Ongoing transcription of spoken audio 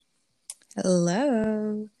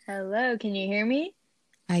Hello. Hello, can you hear me?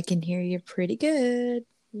 I can hear you pretty good.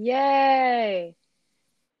 Yay!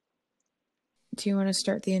 Do you want to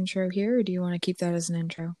start the intro here or do you want to keep that as an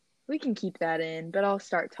intro? We can keep that in, but I'll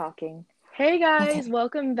start talking. Hey guys, Okay.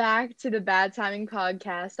 welcome back to the Bad Timing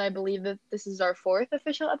Podcast. I believe that this is our fourth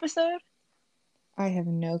official episode. I have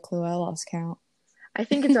no clue. I lost count. I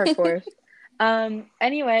think it's our fourth.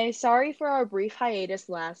 Anyway, sorry for our brief hiatus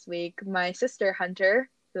last week. My sister Hunter,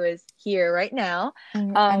 who is here right now,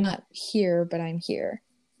 I'm um, not here, but I'm here.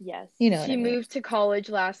 yes, You know what she I mean. moved to college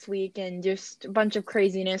last week and just a bunch of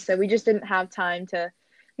craziness, so we just didn't have time to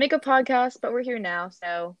make a podcast, but we're here now,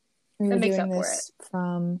 so We that are makes doing up for it. this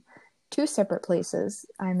from two separate places.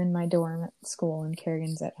 I'm in my dorm at school and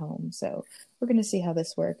Kerrigan's at home. So we're going to see how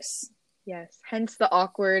this works. Yes, hence the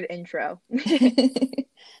awkward intro.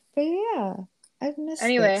 But yeah, I've missed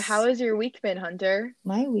Anyway, how this. has your week been, Hunter?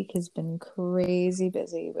 My week has been crazy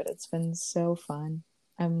busy, but it's been so fun.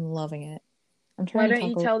 I'm loving it. I'm Why trying to don't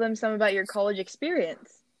you talk tell them some about your college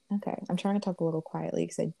experience? Okay, I'm trying to talk a little quietly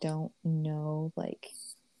because I don't know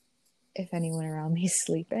if anyone around me is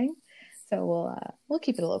sleeping. So we'll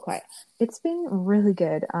keep it a little quiet. It's been really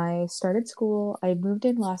good. I started school. I moved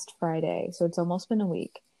in last Friday, so it's almost been a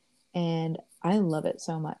week, and I love it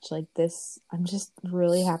so much. Like this, I'm just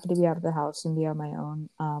really happy to be out of the house and be on my own.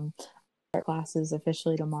 Start classes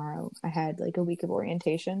officially tomorrow. I had like a week of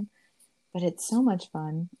orientation, but it's so much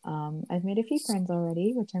fun. I've made a few friends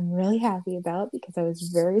already, which I'm really happy about because I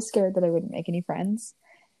was very scared that I wouldn't make any friends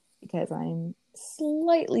because I'm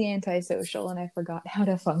slightly antisocial and I forgot how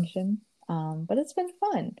to function. But it's been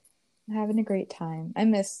fun. I'm having a great time. I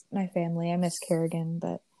miss my family. I miss Kerrigan,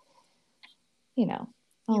 but you know,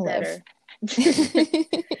 You I'll live. better.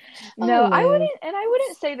 No, I'll live. I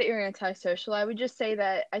wouldn't say that you're antisocial. I would just say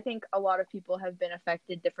that I think a lot of people have been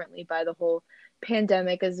affected differently by the whole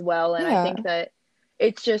pandemic as well, and I think Yeah. that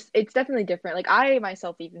it's definitely different. Like I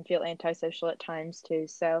myself even feel antisocial at times too.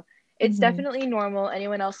 So, it's Mm-hmm. definitely normal.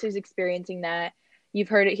 Anyone else who's experiencing that, you've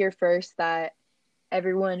heard it here first that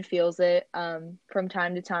everyone feels it from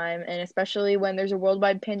time to time, and especially when there's a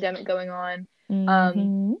worldwide pandemic going on. Um,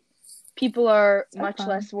 Mm-hmm. People are So much fun.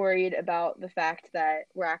 less worried about the fact that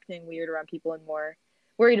we're acting weird around people and more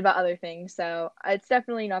worried about other things. So it's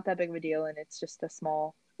definitely not that big of a deal, and it's just a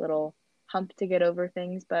small little hump to get over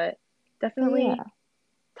things. But But definitely yeah,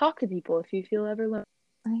 talk to people if you feel ever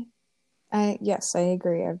lonely. I yes, I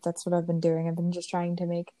agree. That's what I've been doing. I've been just trying to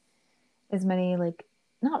make as many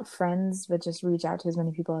not friends, but just reach out to as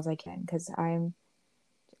many people as I can because I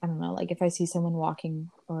don't know, like if I see someone walking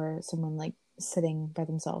or someone like sitting by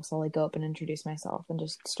themselves, I'll like go up and introduce myself and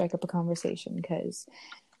just strike up a conversation because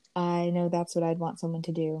I know that's what I'd want someone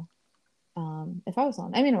to do. If I was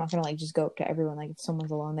alone, I mean, I'm not gonna like just go up to everyone. Like if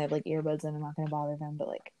someone's alone, they have like earbuds in, I'm not gonna bother them. But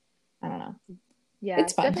like, I don't know, Yeah,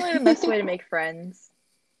 it's it's fun. definitely the best way to make friends.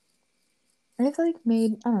 I've I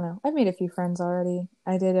don't know, I've made a few friends already.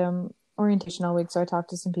 I did orientation all week, so I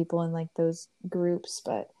talked to some people in like those groups,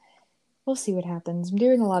 but we'll see what happens. I'm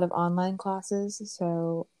doing a lot of online classes,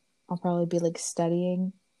 so I'll probably be like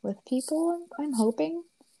studying with people. I'm hoping,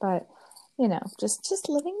 but just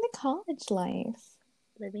living the college life.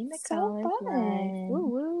 Living the So college life. Woo fun. woo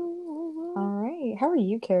woo woo. All right, how are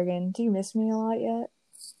you, Kerrigan? Do you miss me a lot yet?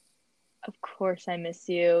 Of course I miss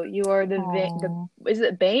you. You are the Oh, is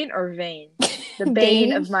it Bane or Vane? The bane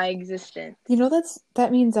Bane. of my existence.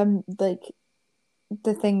 That means I'm like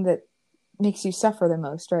the thing that makes you suffer the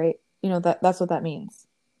most, right? That's what that means.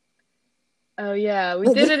 Oh yeah, we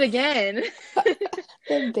did the it again.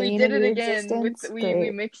 We bane did of it your again with existence. we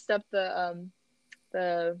Great. mixed up the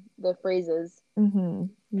phrases. Mm-hmm.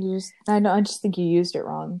 I know. I just think you used it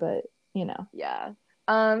wrong, but you know. Yeah.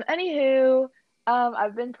 Anywho,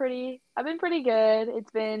 I've been pretty good.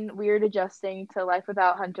 It's been weird adjusting to life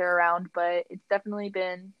without Hunter around, but it's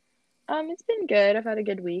been good. I've had a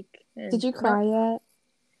good week Did and you not cry yet?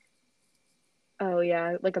 oh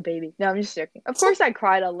yeah, like a baby. No, I'm just joking. Of course I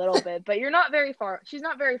cried a little bit, but you're not very far. She's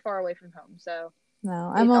not very far away from home, so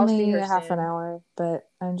No, I'm I'll see only her a half an soon. hour, but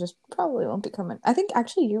I'm just probably won't be coming. I think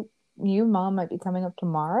actually you mom might be coming up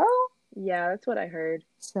tomorrow. Yeah, that's what I heard. Of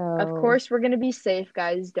So course, we're gonna be safe,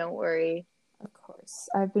 guys. Don't worry. of course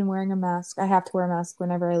I've been wearing a mask. I have to wear a mask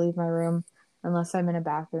whenever I leave my room, unless I'm in a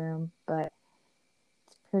bathroom. But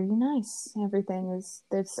pretty nice. Everything is.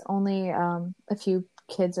 There's only a few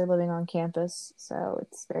kids are living on campus, so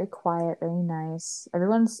it's very quiet, very nice.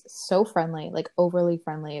 Everyone's so friendly, like overly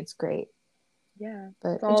friendly. It's great. Yeah,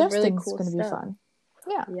 But it's all really adjusting's cool going to be stuff. fun.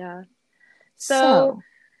 Yeah. Yeah. So,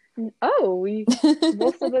 So we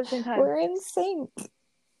both said that at the same time. we're in sync.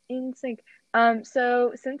 In sync.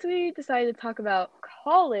 So since we decided to talk about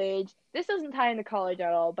college, this doesn't tie into college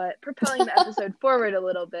at all, but propelling the episode forward a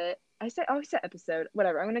little bit. I always say episode,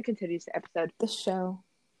 whatever. I'm going to continue to say episode. The show.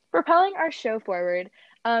 Propelling our show forward.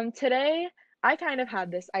 Today, I kind of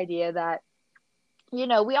had this idea that, we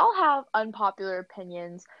all have unpopular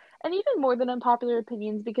opinions, and even more than unpopular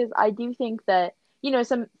opinions, because I do think that,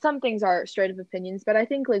 some things are straight up opinions, but I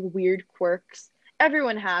think like weird quirks,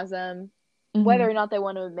 everyone has them, whether or not they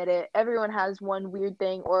want to admit it. Everyone has one weird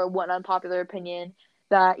thing or one unpopular opinion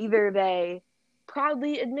that either they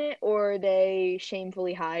proudly admit or they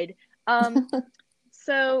shamefully hide.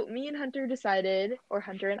 So me and Hunter decided, or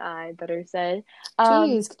Hunter and I, better said,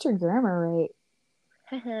 Jeez, get your grammar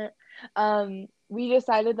right. We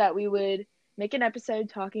decided that we would make an episode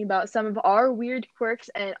talking about some of our weird quirks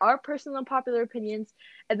and our personal and popular opinions.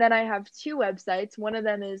 And then I have two websites. One of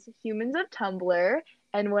them is Humans of Tumblr,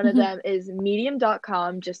 and one of them is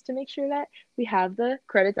medium.com, just to make sure that we have the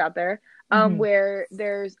credits out there, where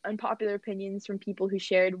there's unpopular opinions from people who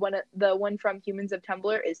shared. The one from Humans of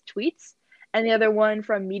Tumblr is tweets, and the other one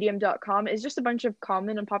from medium.com is just a bunch of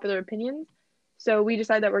common unpopular opinions. So we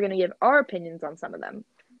decided that we're going to give our opinions on some of them.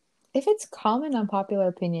 If it's common unpopular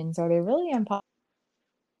opinions, are they really unpopular?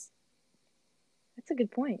 That's a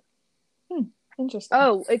good point. Interesting.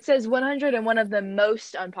 Oh, it says 101 of the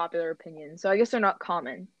most unpopular opinions. So I guess they're not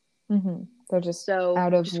common. They're just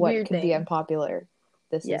out of what could things. Be unpopular.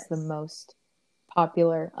 This is the most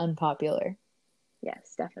popular, unpopular.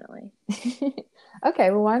 Yes, definitely.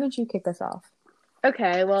 Okay, well, why don't you kick us off?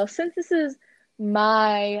 Okay, well, since this is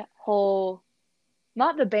my whole,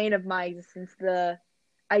 not the bane of my existence, the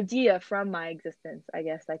idea from my existence, I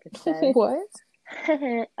guess I could say. What?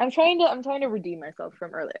 I'm trying to redeem myself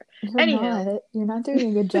from earlier. You're not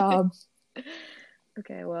doing a good job.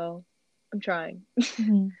 Okay, well, I'm trying.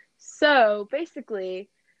 So basically,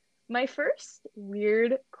 my first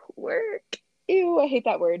weird quirk. Ew, I hate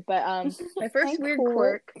that word. But my first weird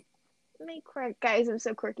quirk. Guys, I'm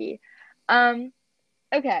so quirky.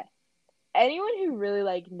 Okay. Anyone who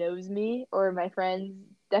really knows me, or my friends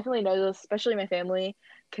definitely knows this, especially my family,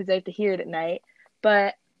 because they have to hear it at night.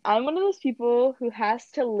 But I'm one of those people who has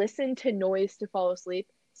to listen to noise to fall asleep.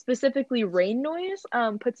 Specifically, rain noise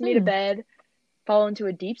puts me to bed, fall into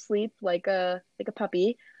a deep sleep like a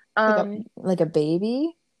puppy. Like a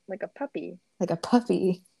baby? Like a puppy. Like a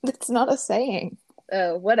puppy. That's not a saying.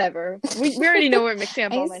 Oh, whatever. We already know we're mixing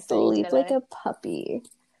up all my sayings sleep like a puppy.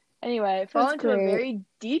 Anyway, fall into a very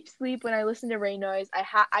deep sleep when I listen to rain noise. I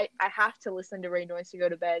have to listen to rain noise to go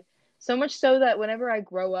to bed. So much so that whenever I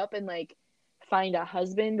grow up and find a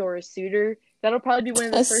husband or a suitor, that'll probably be one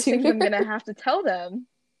of the first things I'm gonna have to tell them.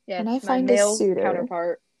 Yeah, when I find a suitor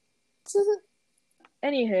counterpart.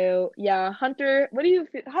 Anywho, yeah, Hunter, how do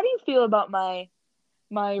you feel about my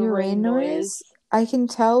rain noise? I can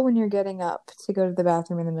tell when you're getting up to go to the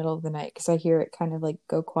bathroom in the middle of the night because I hear it kind of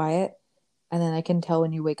go quiet, and then I can tell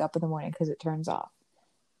when you wake up in the morning because it turns off.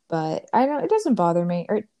 But it doesn't bother me,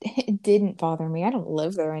 or it didn't bother me. I don't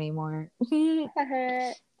live there anymore.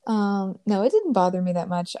 No, it didn't bother me that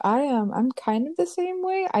much. I'm kind of the same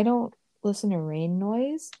way. I don't listen to rain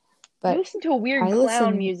noise, but you listen to a weird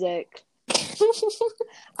clown music.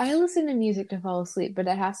 I listen to music to fall asleep, but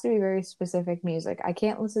it has to be very specific music. I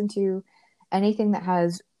can't listen to anything that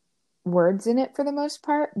has words in it for the most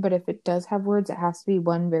part, but if it does have words, it has to be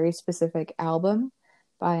one very specific album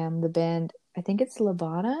by the band. I think it's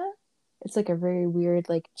Labana. It's a very weird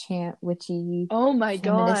chant witchy. Oh my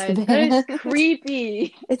god, that is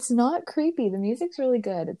creepy. It's not creepy. The music's really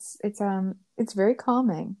good. It's very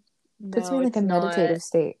calming. No, puts me in a meditative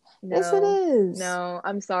state. No, yes, it is. No,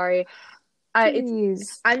 I'm sorry.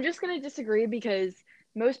 I'm just gonna disagree because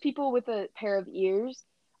most people with a pair of ears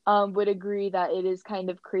would agree that it is kind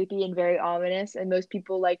of creepy and very ominous, and most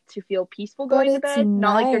people like to feel peaceful going to bed,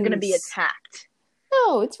 not like they're gonna be attacked.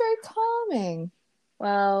 No, it's very calming.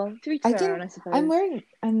 Well, to each their own, I suppose.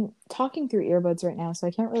 I'm talking through earbuds right now, so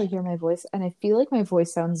I can't really hear my voice, and I feel like my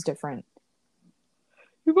voice sounds different.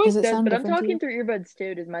 Your voice does, but I'm talking through earbuds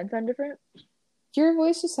too. Does mine sound different? Your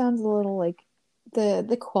voice just sounds a little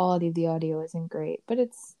the quality of the audio isn't great, but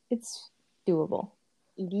it's doable.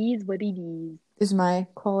 It is what it is. Is my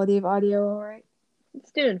quality of audio all right?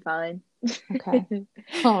 It's doing fine. Okay.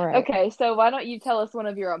 All right. Okay, so why don't you tell us one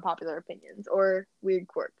of your unpopular opinions or weird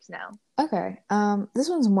quirks now? Okay. This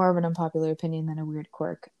one's more of an unpopular opinion than a weird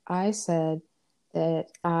quirk. I said that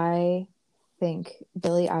I think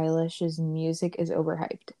Billie Eilish's music is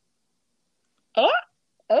overhyped. Oh,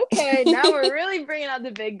 okay. Now we're really bringing out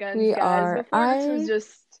the big guns, guys. Before this was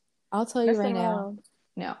just... I'll tell you right now.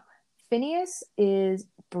 No. Phineas is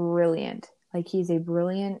brilliant. He's a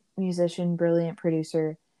brilliant musician, brilliant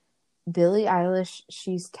producer. Billie Eilish,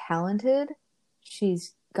 she's talented.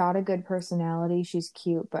 She's got a good personality. She's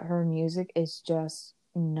cute, but her music is just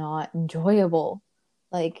not enjoyable.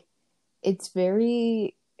 Like, it's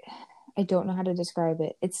very, I don't know how to describe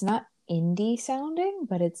it. It's not indie sounding,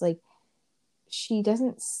 but it's like she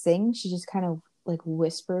doesn't sing. She just kind of like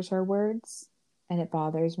whispers her words, and it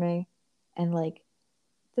bothers me. And like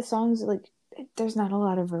the songs, like there's not a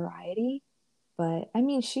lot of variety. But I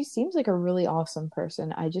mean, she seems like a really awesome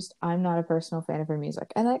person. I'm not a personal fan of her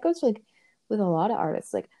music. And that goes like with a lot of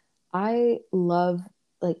artists. Like I love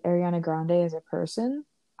like Ariana Grande as a person.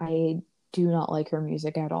 I do not like her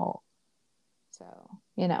music at all. So,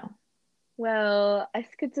 you know. Well, I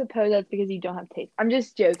could suppose that's because you don't have taste. I'm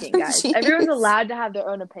just joking, guys. Everyone's Jeez. allowed to have their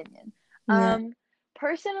own opinion. Yeah.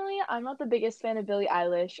 Personally, I'm not the biggest fan of Billie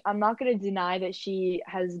Eilish. I'm not going to deny that she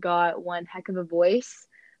has got one heck of a voice.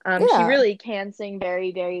 She Yeah. really can sing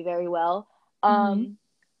very, very, very well. Hmm.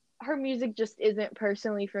 Her music just isn't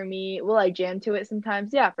personally for me. Will I jam to it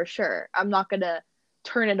sometimes? Yeah, for sure. I'm not going to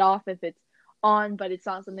turn it off if it's on, but it's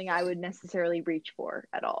not something I would necessarily reach for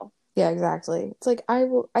at all. Yeah, exactly. It's like I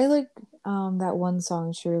like that one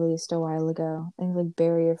song she released a while ago. I think like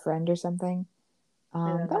Bury a Friend or something. I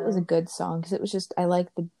don't That was a know. good song because it was just I like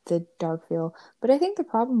the dark feel. But I think the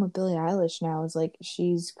problem with Billie Eilish now is like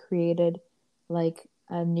she's created like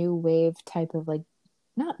a new wave type of like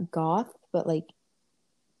not goth but like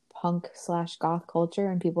punk slash goth culture,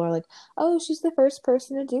 and people are like, oh, she's the first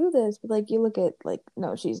person to do this. But like you look at like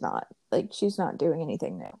no, she's not. Like she's not doing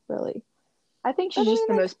anything new really. I think But I she's mean just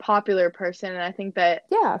the like most popular person, and I think that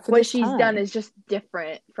yeah, for what this she's done time. is just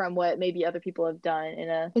different from what maybe other people have done in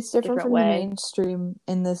a It's different different from the way. mainstream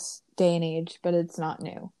in this day and age, but it's not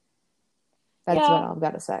new. That's what Yeah, I've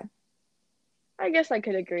got to say. I guess I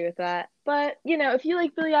could agree with that. But, if you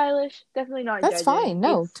like Billie Eilish, definitely not That's judging. fine.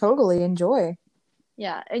 No, It's, totally enjoy.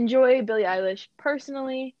 yeah, enjoy Billie Eilish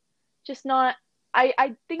personally, just not. I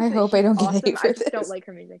I think that hope I she's don't get awesome. hate I for just don't this. like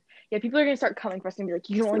her music. Yeah, people are gonna start coming for us and be like,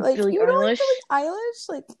 you don't like Like, Billie you don't Eilish? like Billie Eilish?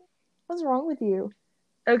 Like, what's wrong with you?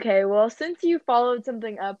 Okay, well, since you followed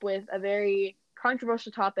something up with a very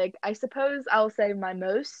controversial topic, I suppose I'll say my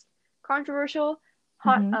most controversial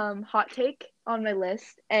Hmm. hot take on my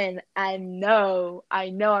list, and I know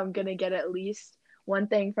I'm gonna get at least one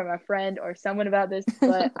thing from a friend or someone about this,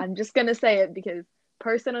 but I'm just gonna say it because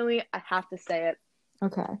personally I have to say it.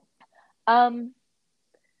 Okay. Um,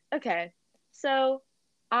 okay. So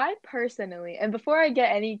I personally, and before I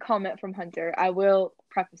get any comment from Hunter, I will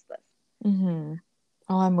preface this. Hmm.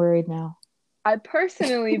 Oh, I'm worried now. I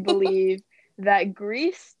personally believe that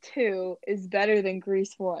Grease 2 is better than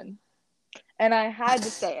Grease 1. And I had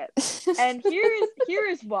to say it. And here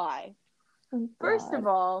is why. Oh First of God.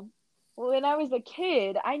 all, when I was a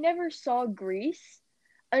kid, I never saw Grease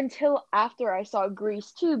until after I saw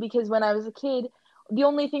Grease 2 because when I was a kid, the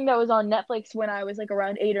only thing that was on Netflix when I was like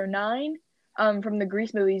around 8 or 9 from the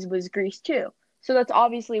Grease movies was Grease 2. So that's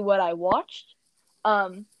obviously what I watched.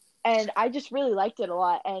 Um, and I just really liked it a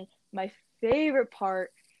lot. And my favorite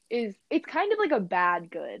part is it's kind of like a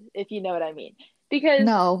bad good, if you know what I mean. Because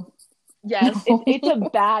No. yes, it's No. it's a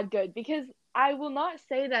bad good because I will not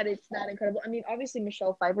say that it's not incredible. I mean, obviously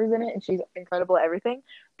Michelle Pfeiffer's in it and she's incredible at everything.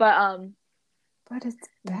 But But it's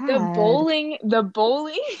the bad. bowling the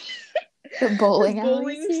bowling The the bowling alley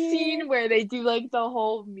bowling scene. scene where they do like the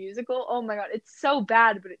whole musical. Oh my God, it's so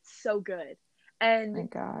bad, but it's so good. My And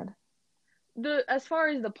God. the as far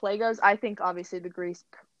as the play goes, I think obviously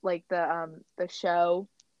the show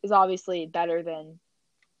is obviously better than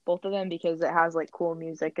both of them because it has like cool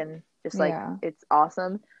music and just like Yeah. it's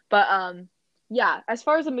awesome. But yeah, as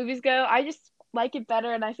far as the movies go, I just like it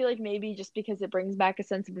better and I feel like maybe just because it brings back a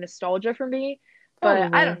sense of nostalgia for me. But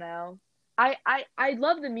I don't Probably. know. I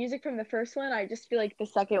love the music from the first one. I just feel like the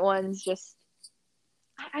second one's just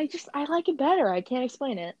I like it better. I can't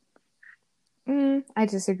explain it. I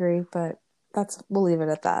disagree, but we'll leave it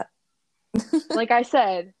at that. Like I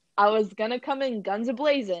said, I was gonna come in guns a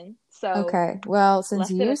blazing, so Okay. Well, since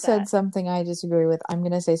left it you at said that. something I disagree with, I'm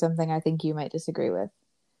going to say something I think you might disagree with.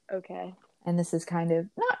 Okay. And this is kind of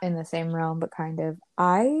not in the same realm, but kind of.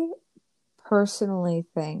 I personally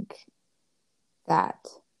think that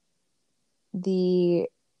the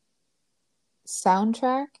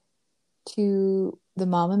soundtrack to the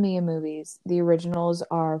Mamma Mia movies, the originals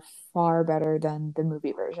are far better than the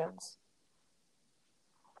movie versions.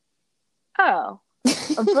 Oh.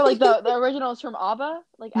 For like the originals from ABBA,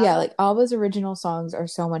 like Yeah, ABBA. like ABBA's original songs are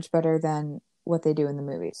so much better than what they do in the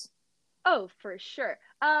movies. Oh, for sure.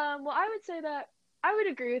 Well, I would say that I would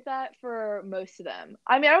agree with that for most of them.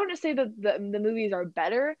 I mean, I wouldn't say that the movies are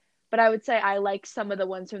better, but I would say I like some of the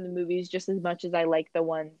ones from the movies just as much as I like the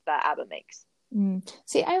ones that ABBA makes.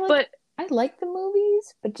 See, But I like the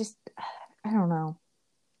movies, but just I don't know.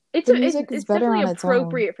 it's The music is it's better definitely on its own.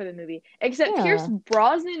 appropriate for the movie. Except Pierce Yeah.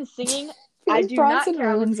 Brosnan singing, I Pierce do not Bronson care.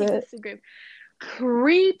 I will ruins take it. this to the grave.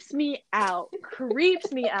 Creeps me out.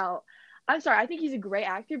 Creeps me out. I'm sorry. I think he's a great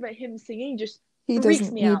actor, but him singing just He freaks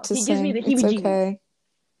doesn't me need out. to He gives me sing. the It's heebie-jeebies. okay.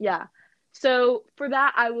 Yeah. So for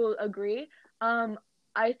that, I will agree.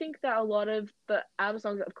 I think that a lot of the ABBA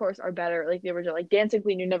songs, of course, are better. Like the original, like Dancing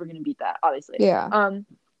Queen, you're never gonna beat that, obviously. Yeah.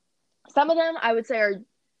 Some of them I would say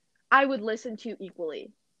I would listen to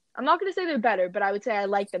equally. I'm not gonna say they're better, but I would say I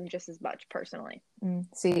like them just as much personally.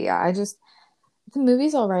 See, yeah, the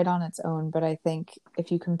movie's all right on its own, but I think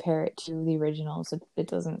if you compare it to the originals, it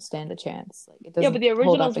doesn't stand a chance. Like it Yeah, doesn't but the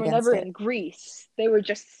hold up originals were against never it. in Greece. They were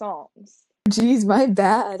just songs. Jeez, my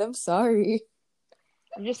bad. I'm sorry.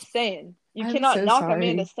 I'm just saying. You I'm cannot so knock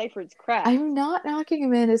Amanda sorry. Seyfried's craft. I'm not knocking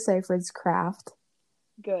Amanda Seyfried's craft.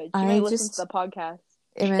 Good. She I may listen to just the podcast.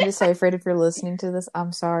 Amanda Seyfried, if you're listening to this,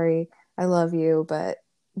 I'm sorry. I love you, but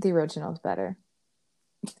the original's better.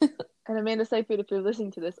 And Amanda Seyfried, if you're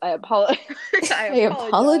listening to this, I apologize. I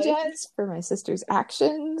apologize for my sister's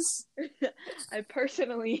actions. I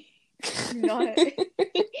personally do not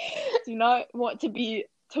do not want to be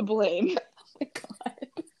to blame. Oh my god.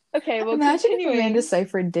 Okay, well, Imagine continuing. if Amanda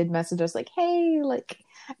Seyfried did message us like, hey, like,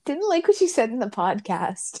 I didn't like what you said in the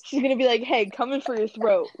podcast. She's gonna be like, hey, coming for your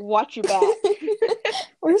throat. Watch your back.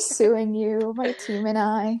 We're suing you, my team and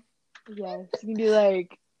I. Yeah, she's gonna be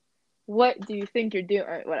like, what do you think you're doing?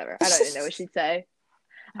 Or whatever. I don't even know what she'd say.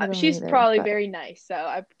 She's either, probably very nice, so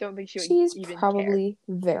I don't think she would even probably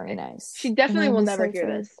care. very nice. She definitely Amanda will never Seyfried.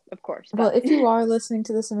 hear this, of course. But... Well, if you are listening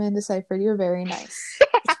to this, Amanda Seyfried, you're very nice.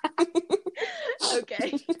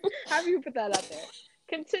 Okay. Have you put that out there?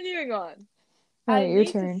 Continuing on. All right, I your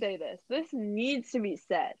need turn. to say this. This needs to be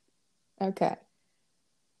said. Okay.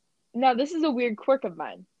 Now, this is a weird quirk of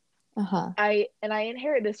mine. Uh-huh. I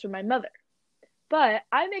inherit this from my mother. But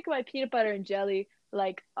I make my peanut butter and jelly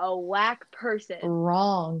like a whack person.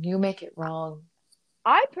 Wrong. You make it wrong.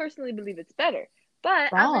 I personally believe it's better.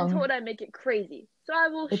 But wrong. I've been told I make it crazy. So I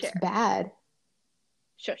will share. It's bad.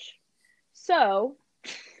 Shush. So...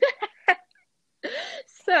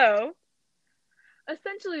 So,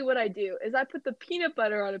 essentially what I do is I put the peanut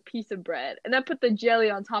butter on a piece of bread, and I put the jelly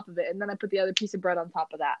on top of it, and then I put the other piece of bread on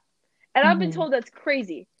top of that. And I've been told that's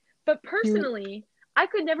crazy. But personally, I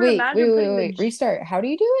could never imagine Wait. Restart. How do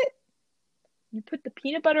you do it? You put the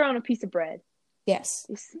peanut butter on a piece of bread. Yes.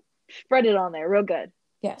 You spread it on there real good.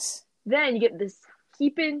 Yes. Then you get this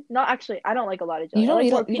heaping... Not actually, I don't like a lot of jelly.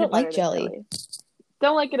 You don't like jelly.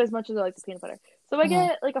 Don't like it as much as I like the peanut butter. So I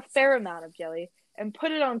get like a fair amount of jelly and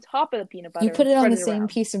put it on top of the peanut butter. You put it on the same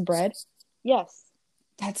piece of bread? Yes.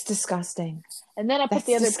 That's disgusting. And then I put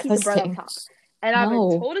the other piece of bread on top. And I've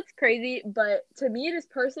been told it's crazy, but to me it is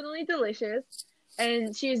personally delicious,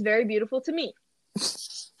 and she is very beautiful to me.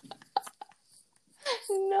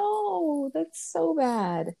 No, that's so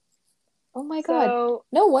bad. Oh my god.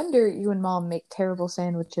 No wonder you and Mom make terrible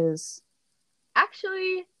sandwiches.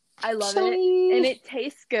 Actually, I love it, and it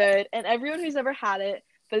tastes good, and everyone who's ever had it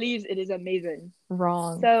believes it is amazing.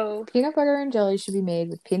 Wrong. So peanut butter and jelly should be made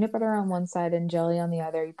with peanut butter on one side and jelly on the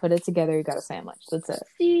other. You put it together, you got a sandwich. That's it.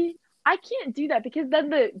 See, I can't do that because then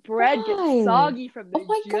the bread gets soggy from the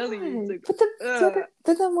jelly. God. Like,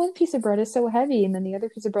 but then one piece of bread is so heavy, and then the other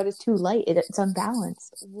piece of bread is too light. It's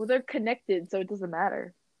unbalanced. Well, they're connected, so it doesn't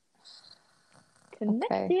matter.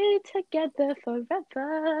 Connected together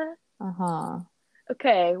forever.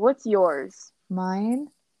 Okay, what's yours? Mine?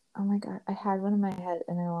 Oh my god, I had one in my head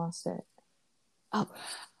and I lost it. Oh,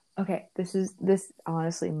 okay. This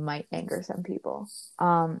honestly might anger some people.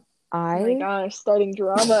 Oh my gosh, starting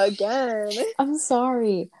drama again. I'm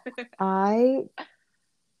sorry. I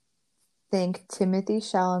think Timothée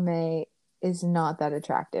Chalamet is not that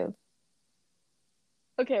attractive.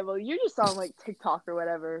 Okay, well, you're just on like TikTok or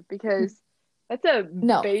whatever because that's a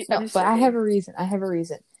no. But I have a reason.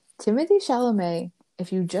 Timothée Chalamet,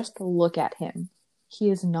 if you just look at him, he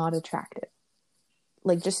is not attractive.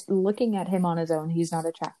 Like, just looking at him on his own, he's not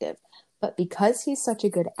attractive. But because he's such a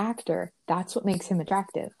good actor, that's what makes him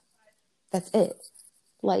attractive. That's it.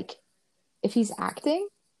 Like, if he's acting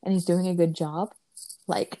and he's doing a good job,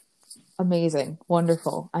 like, amazing,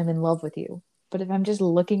 wonderful, I'm in love with you. But if I'm just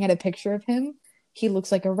looking at a picture of him, he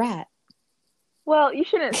looks like a rat. Well, you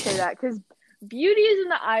shouldn't say that, because beauty is in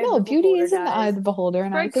the eye of the beholder. No, beauty is in the eye of the beholder,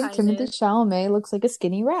 and I think Timothée Chalamet looks like a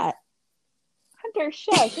skinny rat. Hunter,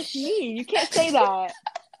 shush, that's mean. You can't say that.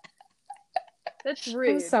 That's rude.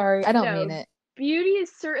 I'm sorry. I don't mean it. beauty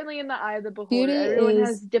is certainly in the eye of the beholder. Beauty Everyone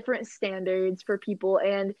has is different standards for people,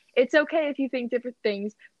 and it's okay if you think different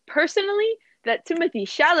things. Personally, that Timothy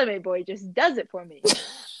Chalamet boy just does it for me.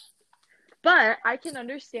 But I can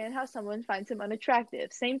understand how someone finds him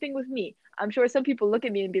unattractive. Same thing with me. I'm sure some people look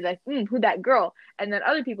at me and be like, who that girl? And then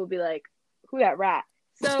other people be like, who that rat?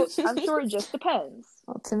 So I'm sure it just depends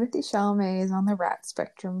well, Timothy Chalamet is on the rat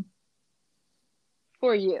spectrum.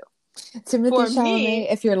 for you. Timothy For Chalamet, me,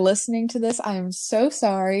 if you're listening to this, I am so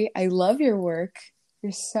sorry. I love your work.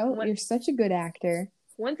 You're such a good actor.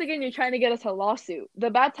 once again, you're trying to get us a lawsuit.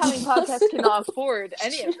 The Bad Timing Podcast cannot afford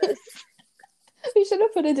any of this. We should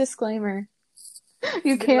have put a disclaimer.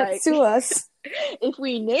 You Be can't like, sue us. if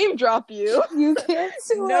we name drop you, You can't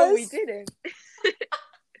sue us. no, we didn't.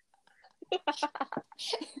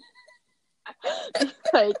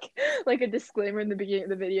 like a disclaimer in the beginning of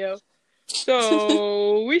the video.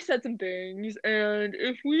 So we said some things, and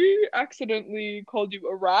if we accidentally called you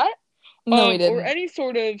a rat, No, we didn't. or any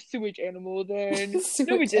sort of sewage animal, then no, we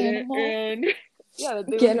Sewage didn't. animal? And yeah,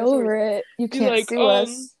 they Get were over it. You Be can't like, sue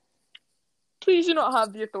us. please do not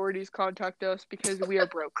have the authorities contact us because we are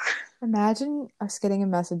broke. Imagine us getting a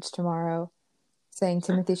message tomorrow saying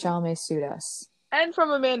Timothy Chalamet sued us. And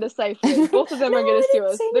from Amanda Seyfried, both of them are going to sue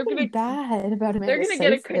us. They're going to bad about Amanda. They're going to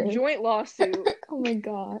get a conjoint lawsuit. Oh my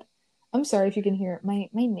god! I'm sorry if you can hear it. My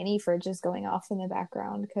mini fridge is going off in the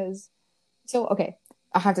background because. So okay,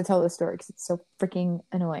 I have to tell this story because it's so freaking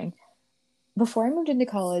annoying. Before I moved into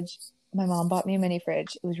college, my mom bought me a mini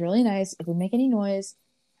fridge. It was really nice. It didn't make any noise.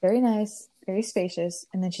 Very nice. Very spacious.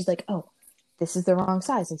 And then she's like, "Oh, this is the wrong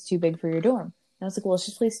size. It's too big for your dorm." And I was like, "Well, let's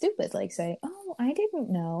just play stupid. Like say, oh, I didn't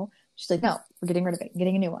know." She's like, "No, we're getting rid of it.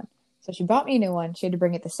 Getting a new one." So she bought me a new one. She had to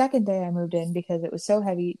bring it the second day I moved in because it was so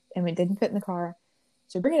heavy and it didn't fit in the car.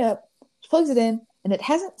 So I bring it up, she plugs it in, and it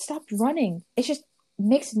hasn't stopped running. It just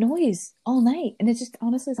makes noise all night. And it just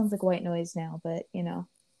honestly sounds like white noise now, but you know,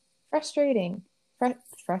 frustrating.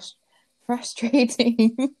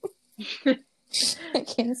 Frustrating. I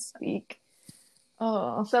can't speak.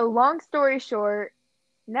 Oh. So long story short,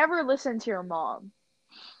 never listen to your mom.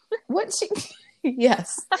 What she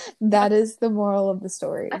Yes, that is the moral of the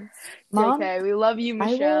story. Mom, JK, we love you,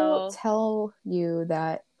 Michelle. I will tell you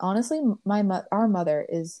that honestly, our mother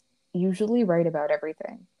is usually right about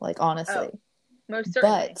everything. Like honestly, most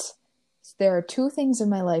certainly. But there are two things in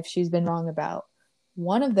my life she's been wrong about.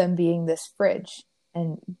 One of them being this fridge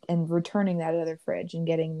and returning that other fridge and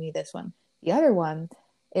getting me this one. The other one,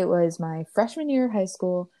 it was my freshman year of high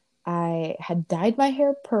school. I had dyed my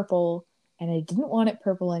hair purple. And I didn't want it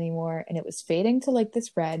purple anymore, and it was fading to like this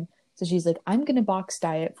red. So she's like, I'm going to box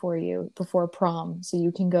dye it for you before prom so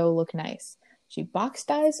you can go look nice. She box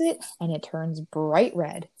dyes it, and it turns bright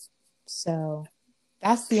red. So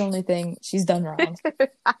that's the only thing she's done wrong.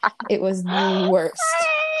 It was the worst.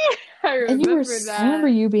 I remember that. I remember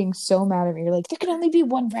you being so mad at me. You're like, there can only be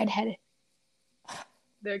one redhead.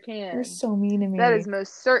 There can. You're so mean to me. That is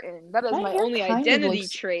most certain. That is my only identity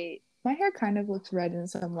trait. My hair kind of looks red in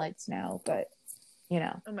some lights now, but you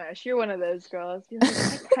know. Oh my gosh, you're one of those girls. You're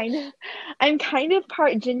like, I'm kind of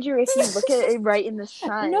part ginger if you look at it right in the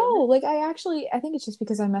sun. No, like I think it's just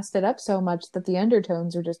because I messed it up so much that the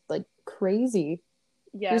undertones are just like crazy.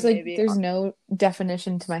 Yeah, there's no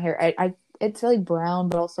definition to my hair. It's like brown,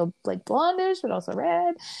 but also like blondish, but also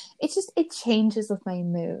red. It's just it changes with my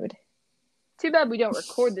mood. Too bad we don't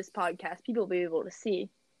record this podcast. People will be able to see.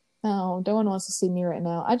 No, no one wants to see me right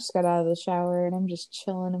now. I just got out of the shower and I'm just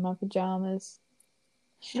chilling in my pajamas.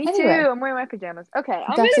 Me too. I'm wearing my pajamas. Okay,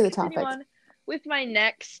 I'm going to continue on with my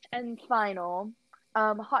next and final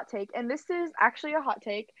hot take. And this is actually a hot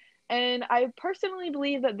take. And I personally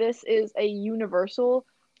believe that this is a universal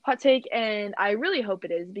hot take. And I really hope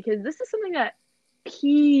it is because this is something that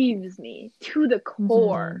peeves me to the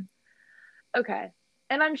core. Mm-hmm. Okay.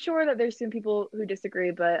 And I'm sure that there's some people who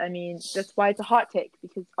disagree, but I mean, that's why it's a hot take,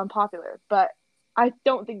 because it's unpopular. But I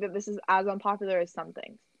don't think that this is as unpopular as some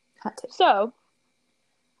things. Hot take. So,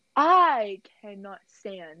 I cannot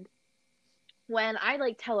stand when I,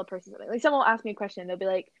 like, tell a person something. Like, someone will ask me a question. They'll be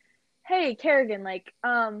like, hey, Kerrigan, like,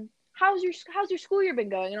 how's your school year been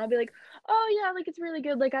going? And I'll be like, oh, yeah, like, it's really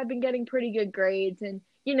good. Like, I've been getting pretty good grades. And,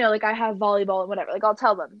 you know, like, I have volleyball and whatever. Like, I'll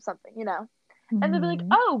tell them something, you know. Mm-hmm. And they'll be like,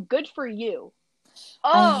 oh, good for you.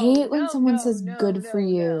 Oh, I hate when someone says good for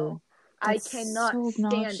you. I cannot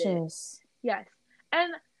stand it. Yes.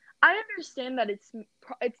 And I understand that it's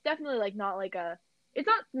definitely like not like it's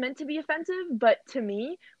not meant to be offensive, but to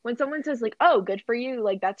me, when someone says like, oh, good for you,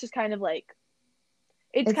 like that's just kind of like,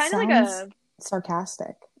 it's kind of like a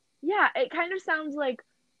sarcastic. Yeah, it kind of sounds like,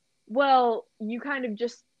 well, you kind of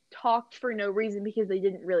just talked for no reason because they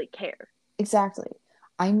didn't really care. exactly.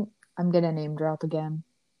 I'm gonna name drop again.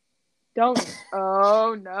 Don't.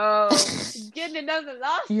 Oh no. Getting another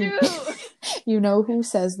You lawsuit. you know who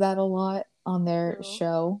says that a lot on their Who?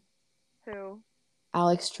 show? Who?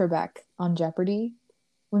 Alex Trebek on Jeopardy.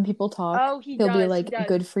 When people talk, Oh, he he'll be does. He like, does.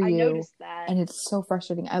 "Good for I you," noticed that. and it's so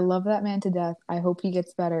frustrating. I love that man to death. I hope he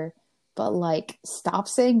gets better, but like, stop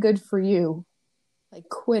saying "good for you." Like,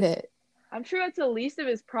 quit it. I'm sure that's the least of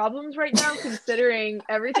his problems right now, considering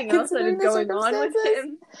everything else that is Considering the going on with circumstances,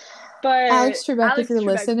 him. But Alex Trebek, if Alex you're Trebek,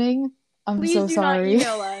 listening, I'm please so do not sorry.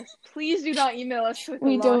 email us. Please do not email us with a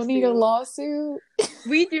We don't need a lawsuit. lawsuit.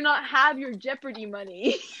 We do not have your Jeopardy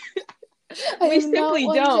money. I We have not simply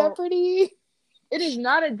won don't. Jeopardy. It is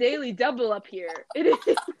not a daily double up here. It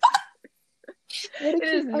is. It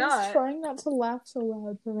is I'm not. trying not to laugh so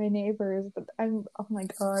loud for my neighbors, but oh my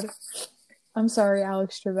god. I'm sorry,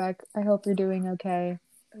 Alex Trebek. I hope you're doing okay.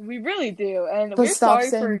 We really do, and But we're stop sorry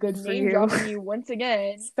saying for good for name you. dropping you once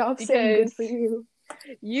again Stop saying good because for you.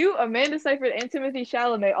 you, Amanda Seyfried, and Timothy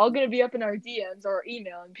Chalamet all gonna be up in our DMs or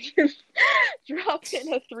email and be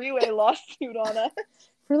dropping a three-way lawsuit on us.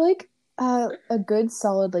 For like a good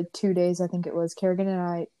solid like 2 days, I think it was, Kerrigan and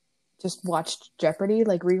I just watched Jeopardy,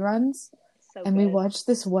 like reruns. So And we good. watched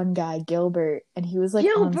this one guy, Gilbert, and he was like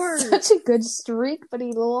on Gilbert! such a good streak, but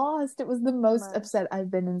he lost. It was the most My upset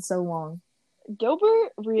I've been in so long.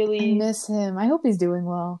 Gilbert I really, miss him. I hope he's doing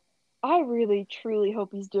well. I really truly hope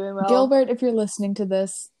he's doing well. Gilbert, if you're listening to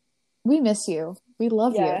this, we miss you. We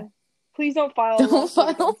love Yeah. you. Please don't file a Don't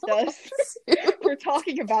lawsuit file against us for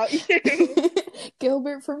talking about you.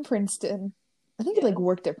 Gilbert from Princeton. I think he like Yes.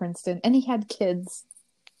 worked at Princeton and he had kids.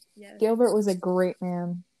 Yes, Gilbert was a great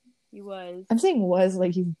man. he was. I'm saying was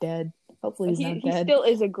like he's dead. Hopefully he's not He dead. still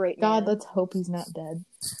is a great God, man. let's hope he's not dead.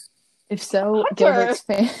 If so, Hunter!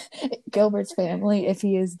 Gilbert's family, if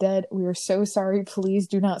he is dead, we are so sorry. Please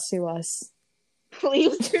do not sue us.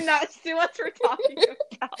 Please do not sue us for talking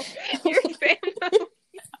about your family.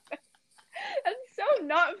 That's so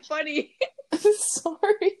not funny. I'm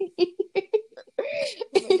sorry.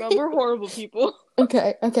 Oh my God, we're horrible people.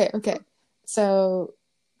 Okay. So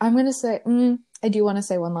I'm gonna say I do want to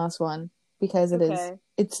say one last one because Okay.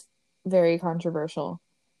 it's very controversial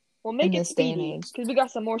We'll in make it this day and speedy age. because we got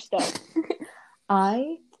some more stuff.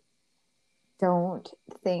 I don't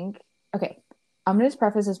think okay. I'm gonna just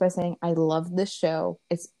preface this by saying I love this show.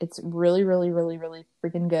 It's really, really, really, really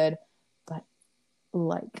freaking good. But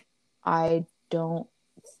like I don't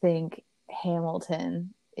think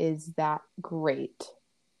Hamilton is that great.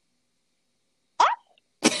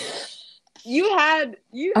 You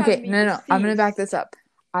Okay, had me no. I'm gonna back deceased. this up.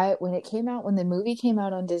 When the movie came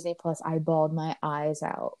out on Disney Plus, I bawled my eyes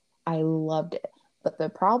out. I loved it. But the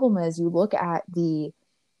problem is you look at the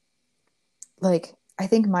like I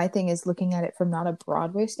think my thing is looking at it from not a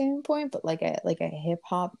Broadway standpoint, but like a hip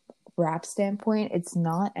hop rap standpoint, it's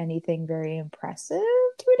not anything very impressive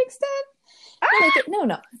to an extent. Like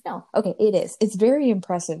no. Okay, it is. It's very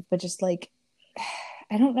impressive, but just like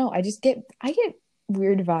I don't know. I get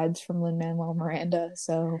weird vibes from Lin-Manuel Miranda,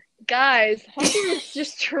 so Guys, Hunter was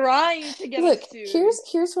just trying to get look, us sued.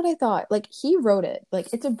 here's what I thought. Like he wrote it.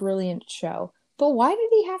 Like it's a brilliant show. But why did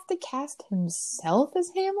he have to cast himself as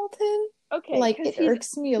Hamilton? Okay, Like because it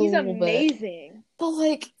irks me a he's little bit. amazing. But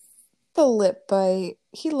like the lip bite,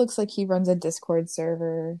 he looks like he runs a Discord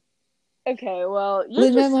server. Okay, well, you're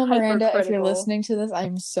just Lin-Manuel Miranda, if you're hypercritical. listening to this,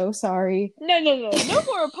 I'm so sorry. No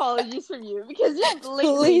more apologies from you because you're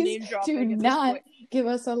blatantly name Please dropping do at this not point. give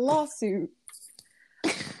us a lawsuit.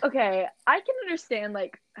 Okay, I can understand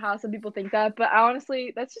like how some people think that, but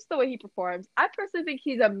honestly, that's just the way he performs. I personally think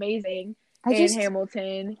he's amazing in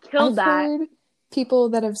Hamilton. Killed I've that. heard people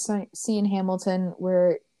that have seen Hamilton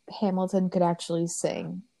where Hamilton could actually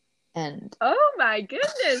sing. And oh my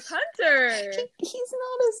goodness, Hunter! he's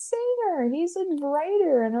not a singer. He's a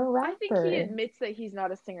writer and a rapper. I think he admits that he's not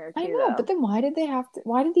a singer too. I know, though. but then why did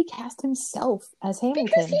he cast himself as Hamilton?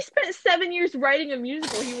 Because he spent 7 years writing a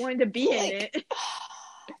musical. He wanted to be in it.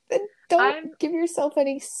 Then don't give yourself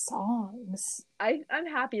any songs. I'm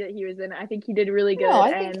happy that he was in it. I think he did really good. No,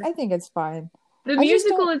 I think it's fine. The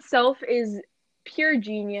musical itself is pure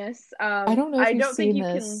genius. I don't know if you've seen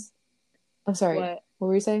this. I'm sorry. What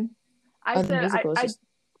were you saying? I said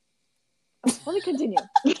let me continue.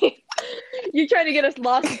 You're trying to get us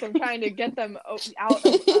lost. I'm trying to get them out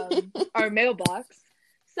of our mailbox.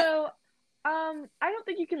 So, I don't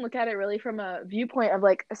think you can look at it really from a viewpoint of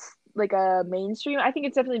like a mainstream. I think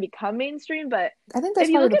it's definitely become mainstream, but I think that's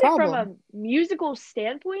if you part look of the at problem. it from a musical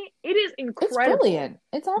standpoint, it is incredible. It's brilliant.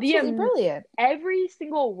 It's absolutely brilliant. Every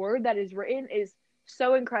single word that is written is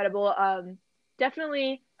so incredible.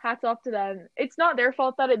 Definitely hats off to them. It's not their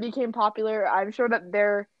fault that it became popular. I'm sure that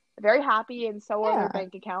they're very happy, and so are their Yeah.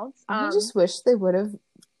 bank accounts. I just wish they would have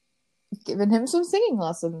given him some singing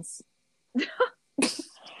lessons.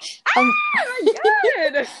 Oh my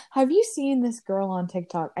god! Have you seen this girl on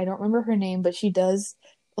TikTok? I don't remember her name, but she does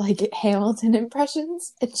like Hamilton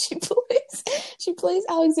impressions, and she plays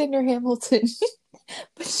Alexander Hamilton,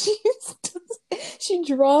 but she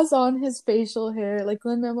draws on his facial hair, like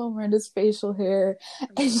Lin-Manuel Miranda's facial hair,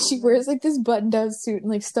 and she wears like this button-down suit and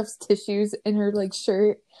like stuffs tissues in her like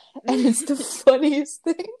shirt, and it's the funniest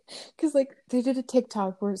thing because like they did a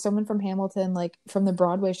TikTok where someone from Hamilton, like from the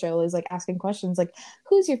Broadway show, is like asking questions like,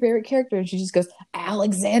 "Who's your favorite character?" and she just goes,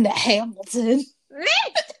 "Alexander Hamilton."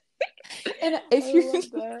 And if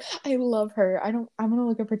you, I love her. I'm gonna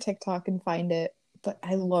look up her TikTok and find it, but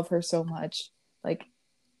I love her so much. Like,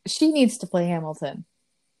 she needs to play Hamilton.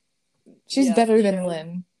 She's better than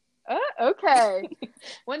Lin. Okay.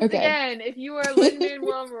 Once again, if you are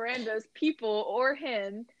Lin-Manuel Miranda's people or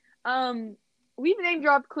him, we've name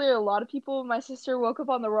dropped clear a lot of people. My sister woke up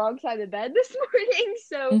on the wrong side of the bed this morning,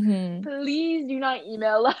 so please do not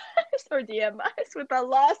email us or DM us with a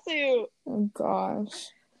lawsuit. Oh gosh.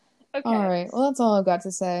 Okay. All right. Well, that's all I've got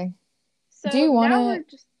to say. So do you want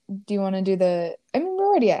to? Do you want to do the? I mean, we're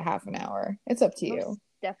already at half an hour. It's up to you. Most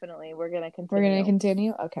definitely, we're gonna continue. We're gonna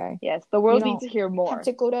continue. Okay. Yes, the world needs to hear more. Have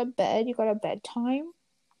to go to bed. You got a bedtime.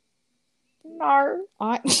 No.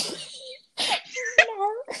 No.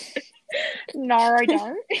 No, I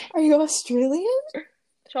don't. Are you Australian?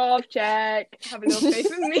 Off check. Have a little faith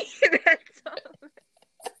with me. That's all.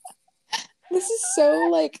 This is so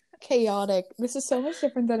like chaotic. This is so much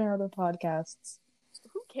different than our other podcasts.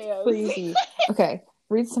 Who cares? Crazy. Okay,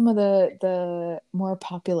 read some of the more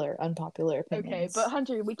unpopular opinions. Okay, but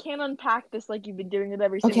Hunter, we can't unpack this like you've been doing with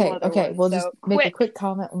every single other one. Okay, we'll just make a quick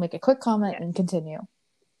comment. We'll make a quick comment and continue.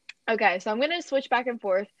 Okay, so I'm gonna switch back and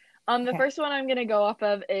forth. The first one I'm gonna go off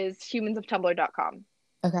of is humansoftumblr.com.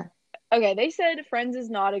 Okay, they said Friends is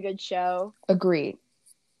not a good show. Agreed.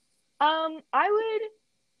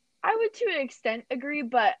 I would to an extent agree,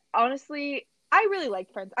 but honestly, I really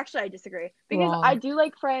like Friends. Actually, I disagree. Because I do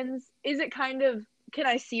like Friends. Is it kind of, can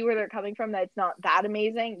I see where they're coming from that it's not that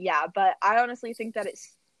amazing? Yeah, but I honestly think that it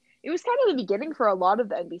was kind of the beginning for a lot of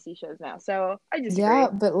the NBC shows now, so I disagree. Yeah,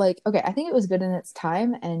 but like, okay, I think it was good in its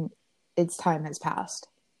time, and its time has passed.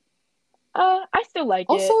 I still like it.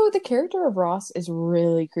 Also, the character of Ross is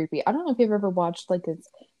really creepy. I don't know if you've ever watched like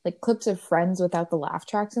clips of Friends without the laugh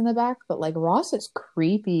tracks in the back, but like Ross is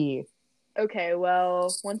creepy. Okay,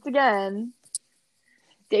 well, once again,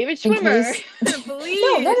 David Schwimmer.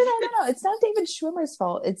 Please. No. It's not David Schwimmer's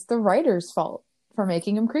fault. It's the writer's fault for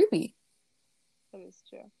making him creepy. That is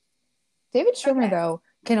true. David Schwimmer, though,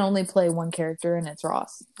 can only play one character, and it's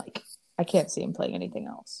Ross. Like, I can't see him playing anything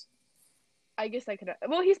else. I guess I could.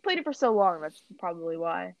 Well, he's played it for so long. That's probably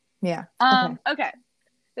why. Yeah. Okay.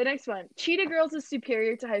 The next one. Cheetah Girls is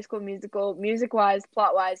superior to High School Musical, music-wise,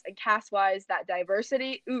 plot-wise, and cast-wise. That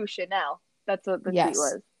diversity. Ooh, Chanel. That's what the tweet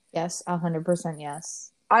was. Yes, 100%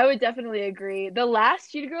 yes. I would definitely agree. The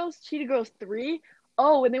last Cheetah Girls 3.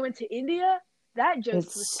 Oh, when they went to India, that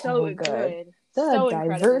just was so good. The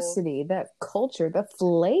diversity, the culture, the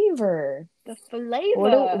flavor. The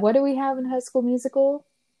flavor. What do we have in High School Musical?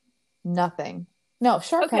 Nothing. No,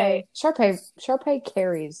 Sharpay. Okay. Sharpay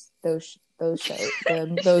carries those shows.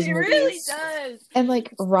 Those she movies. Really does. And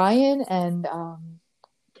like Ryan and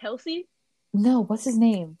Kelsey? No, what's his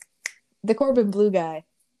name? The Corbin Blue guy.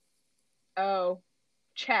 Oh,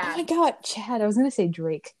 Chad. Oh my god, Chad. I was gonna say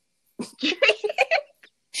Drake.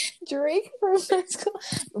 Drake from High School.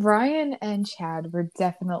 Ryan and Chad were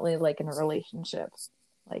definitely like in a relationship.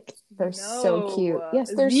 Like they're so cute.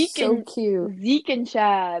 Yes, they're so cute. Zeke and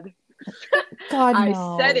Chad. God,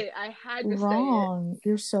 no. I said it. I had to say it.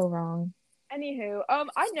 You're so wrong. Anywho,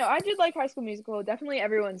 I did like High School Musical. Definitely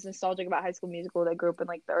everyone's nostalgic about High School Musical that grew up in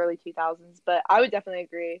like the early 2000s, but I would definitely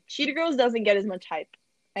agree. Cheetah Girls doesn't get as much hype.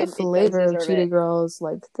 The flavor of Cheetah Girls,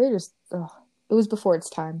 like they just, it was before its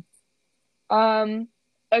time. Okay.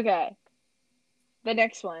 The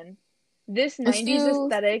next one. This 90s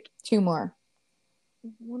aesthetic. 2 more.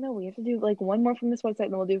 Well, no, we have to do like one more from this website,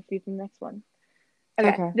 and then we'll do a few from the next one.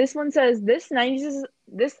 Okay. This one says this 90s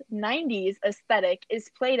aesthetic is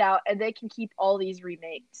played out, and they can keep all these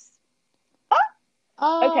remakes.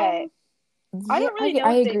 Okay. I don't really know.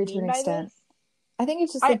 I agree to an extent. This. I think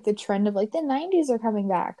it's just like the trend of like the 90s are coming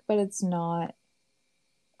back, but it's not.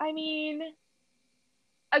 I mean,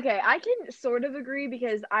 okay, I can sort of agree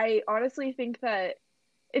because I honestly think that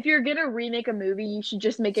if you're gonna remake a movie, you should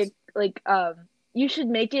just make it like you should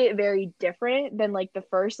make it very different than like the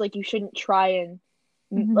first. Like you shouldn't try and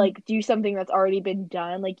Mhm. like do something that's already been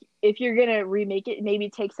done. Like if you're gonna remake it, maybe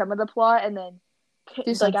take some of the plot and then Do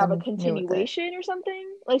like have a something new with it. continuation or something,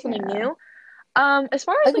 like something Yeah. new. As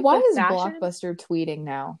far as Like, like why the is fashion, Blockbuster tweeting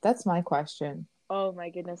now? That's my question. oh my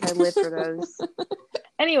goodness, I live for those.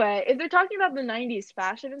 Anyway, if they're talking about the 90s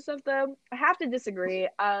fashion and stuff though, I have to disagree.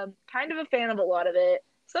 Kind of a fan of a lot of it.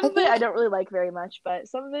 Some I of it I think don't really like very much, but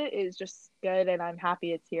some of it is just good and I'm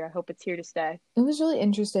happy it's here. I hope it's here to stay. it was really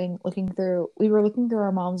interesting looking through. We were looking through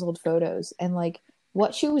our mom's old photos, and like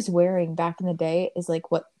what she was wearing back in the day is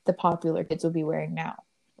like what the popular kids would be wearing now,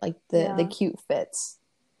 like the Yeah. cute fits.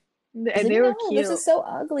 I was And like, they were no, this cute. is so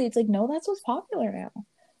ugly. It's like, no, that's what's popular now.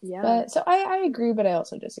 Yeah. But so I agree, but I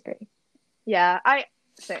also disagree. Yeah, I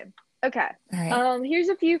same. Okay. All right. Here's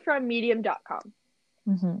a few from medium.com.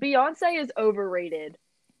 Mm-hmm. Beyonce is overrated.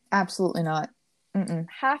 Absolutely not. Mm-mm.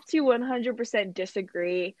 Have to 100%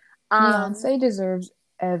 disagree. Um, Beyonce deserves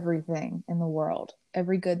everything in the world,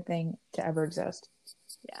 every good thing to ever exist.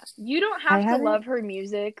 yeah. You don't I have to haven't. love her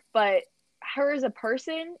music, but her as a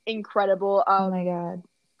person, incredible. Oh my God,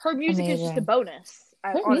 Her music is just a amazing. bonus,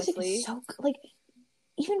 Her music is honestly. so good. Like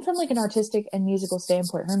even from like an artistic and musical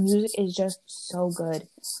standpoint, her music is just so good.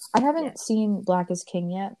 I Yeah. haven't seen Black is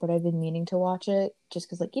King yet, but I've been meaning to watch it just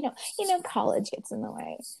because, like, college gets in the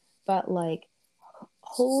way. But like,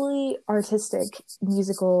 wholly artistic,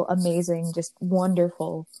 musical, amazing, just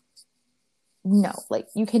wonderful. No, like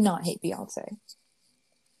you cannot hate Beyonce.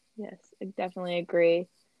 Yes, I definitely agree.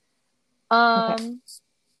 Okay. Um,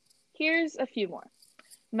 Here's a few more.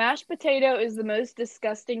 Mashed potato is the most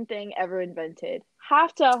disgusting thing ever invented.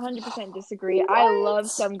 Have to 100% disagree. I love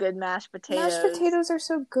What? some good mashed Mashed potatoes. potatoes are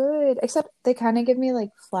so good, except they kind of give me like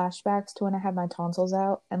flashbacks to when I had my tonsils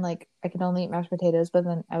out and like I could only eat mashed potatoes, but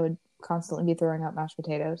then I would constantly be throwing up mashed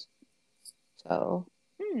potatoes. So,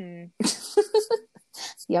 Hmm.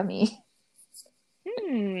 yummy.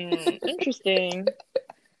 Interesting.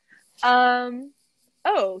 Um,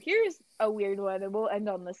 oh, here's a weird one, and we'll end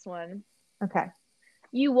on this one. Okay.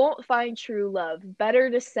 You won't find true love. Better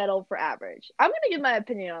to settle for average. I'm gonna give my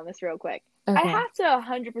opinion on this real quick. I Okay. have to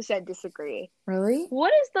 100% disagree. Really?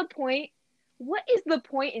 What is the point? What is the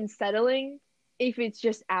point in settling if it's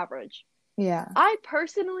just average? Yeah. I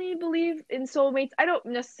personally believe in soulmates. I don't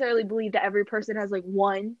necessarily believe that every person has like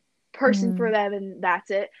one person for Mm, them and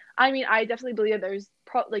that's it. I mean, I definitely believe that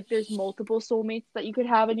there's multiple soulmates that you could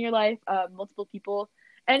have in your life, multiple people,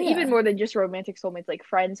 and even yeah. more than just romantic soulmates, like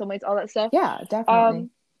friend soulmates, all that stuff. Yeah, definitely. Um,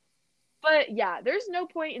 but yeah, there's no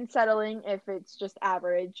point in settling if it's just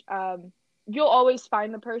average. You'll always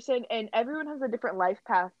find the person, and everyone has a different life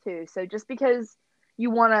path too. So just because you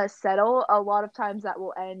want to settle, a lot of times that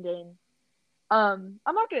will end in I'm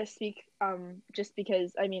not gonna speak just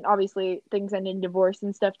because I mean obviously things end in divorce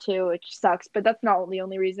and stuff too, which sucks, but that's not the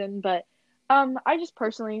only reason. But I just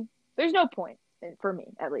personally there's no point for me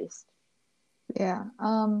at least. Yeah.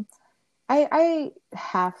 I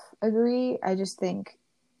half agree. I just think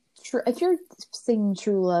if you're saying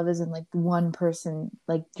true love is in like one person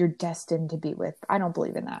like you're destined to be with, I don't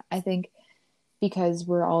believe in that. I think because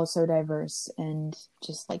we're all so diverse and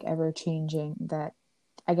just like ever changing that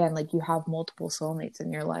again like you have multiple soulmates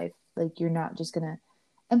in your life. Like you're not just gonna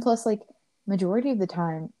and plus like majority of the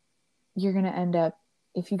time you're gonna end up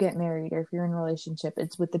if you get married or if you're in a relationship,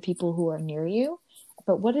 it's with the people who are near you.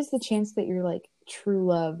 But what is the chance that your like true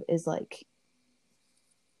love is like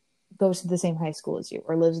goes to the same high school as you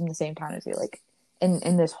or lives in the same town as you, like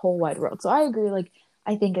in this whole wide world? So I agree. Like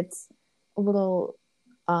I think it's a little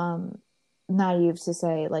um naive to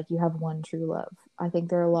say like you have one true love. I think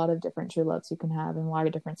there are a lot of different true loves you can have and a lot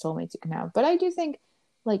of different soulmates you can have. But I do think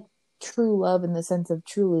like true love in the sense of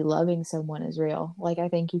truly loving someone is real. Like I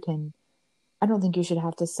think you can I don't think you should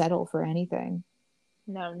have to settle for anything.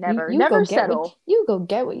 No, You never. you go Never get what settle. you go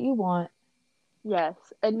get what you want. Yes.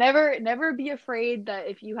 And never be afraid that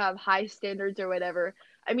if you have high standards or whatever.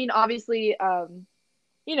 I mean, obviously,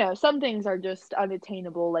 some things are just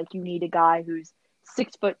unattainable. Like you need a guy who's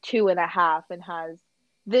 6'2.5" and has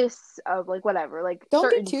this of like whatever, like Don't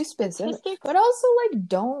get certain too specific, statistics. but also like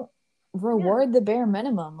don't Yeah. reward the bare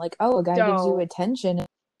minimum. Like, oh, a guy gives you Don't. attention and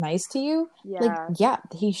is nice to you. Like, Yeah. yeah,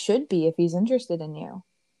 he should be if he's interested in you.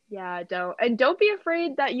 Yeah, don't. And don't be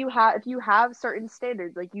afraid that if you have certain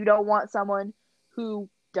standards, like you don't want someone who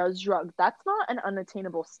does drugs. That's not an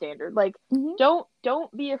unattainable standard. Like Hmm.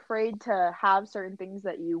 don't be afraid to have certain things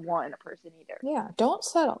that you want in a person either. Yeah, don't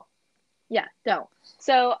settle. Yeah, don't.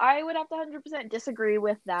 So I would have to 100% disagree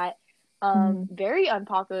with that. Hmm. Very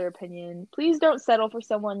unpopular opinion. Please don't settle for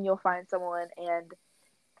someone. You'll find someone, and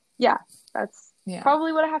yeah, that's Yeah.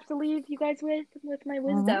 probably what I have to leave you guys with my All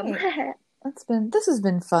wisdom. right. This has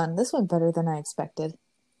been fun. This went better than I expected.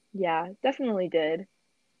 Yeah, definitely did.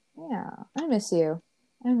 Yeah, I miss you.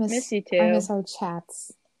 Miss you I too. miss our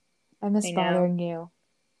chats. I miss I know. bothering you.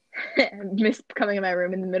 Miss coming in my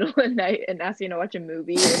room in the middle of the night and asking to watch a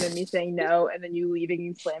movie and then me saying no and then you leaving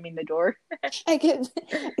and slamming the door. I get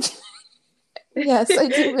Yes, I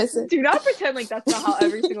do miss it. Do not pretend like that's not how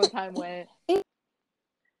every single time went.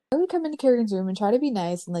 I would come into Kerrigan's room and try to be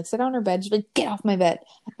nice and like sit on her bed. She'd be like, "Get off my bed."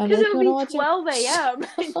 I'd be Because like, it "You would want to be watch it?" 12 a.m.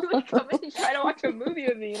 and you would come in and try to watch a movie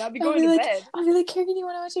with me and I'd be going to bed. I'll be like, "Kerrigan, you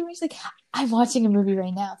want to watch a movie?" She's like, "I'm watching a movie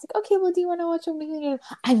right now." It's like, "Okay, well, do you want to watch a movie?"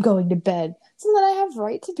 I'm going to bed. So then I have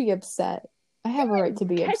right to be upset. I have a right to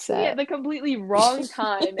be Catch me at upset. the completely wrong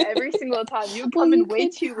time every single time. You would Well, come in you way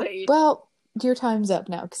could. too late. Well, your time's up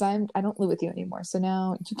now because I don't live with you anymore. So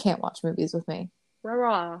now you can't watch movies with me. Rah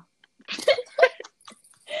rah.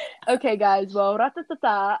 Okay, guys. Well,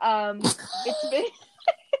 ratatata. It's been.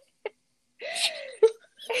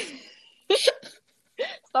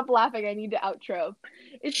 Stop laughing. I need to outro.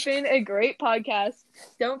 It's been a great podcast.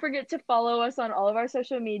 Don't forget to follow us on all of our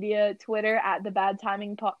social media. Twitter at the Bad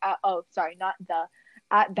Timing Pod. Oh, sorry, not the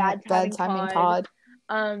at Bad Bad Timing timing Pod.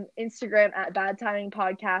 pod. Instagram at Bad Timing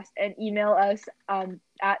Podcast and email us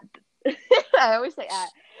at I always say at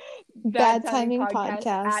Bad Bad Timing timing Podcast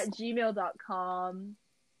podcast. at gmail.com.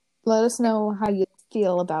 Let us know how you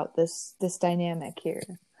feel about this dynamic here.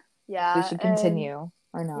 If we Yeah, should and continue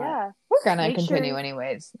or not. yeah, We're gonna make continue sure.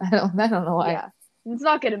 anyways. I don't know why. Yeah, it's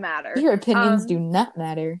not gonna matter. Your opinions do not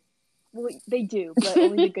matter. Well, they do, but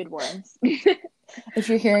only the good ones. If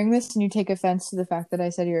you're hearing this and you take offense to the fact that I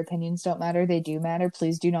said your opinions don't matter, they do matter.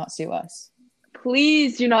 Please do not sue us.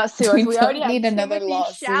 Please do not sue us. We We already don't have need another Timothy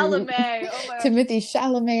lawsuit. Chalamet. Oh my gosh. Timothy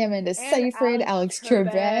Chalamet, Amanda And Seyfried, Alex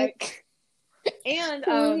Trebek. And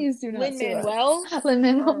Please do not sue Lin-Manuel. us.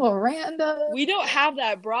 Lin-Manuel Miranda. We don't have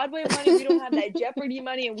that Broadway money, we don't have that Jeopardy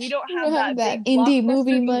money, and we don't We have don't have that that big indie blockbuster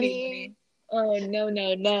movie movie money. Oh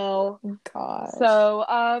no. Gosh.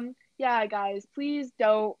 So yeah, guys, please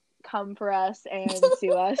don't come for us and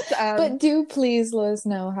sue us. But do please let us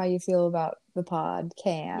know how you feel about the pod.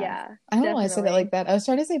 Yeah, I don't know why I said it definitely. like that. I was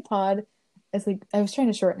trying to say pod. It's like I was trying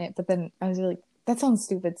to shorten it, but then I was like, that sounds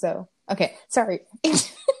stupid. So okay, sorry.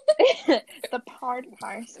 The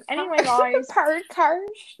podcast. Anyway, guys. Podcast.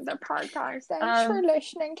 The podcast. Thanks for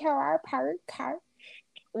listening to our podcast.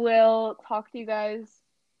 We'll talk to you guys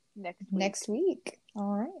next week.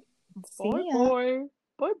 All right. See Bye ya. bye.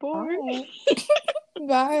 Bye bye.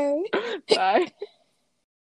 Bye. Bye.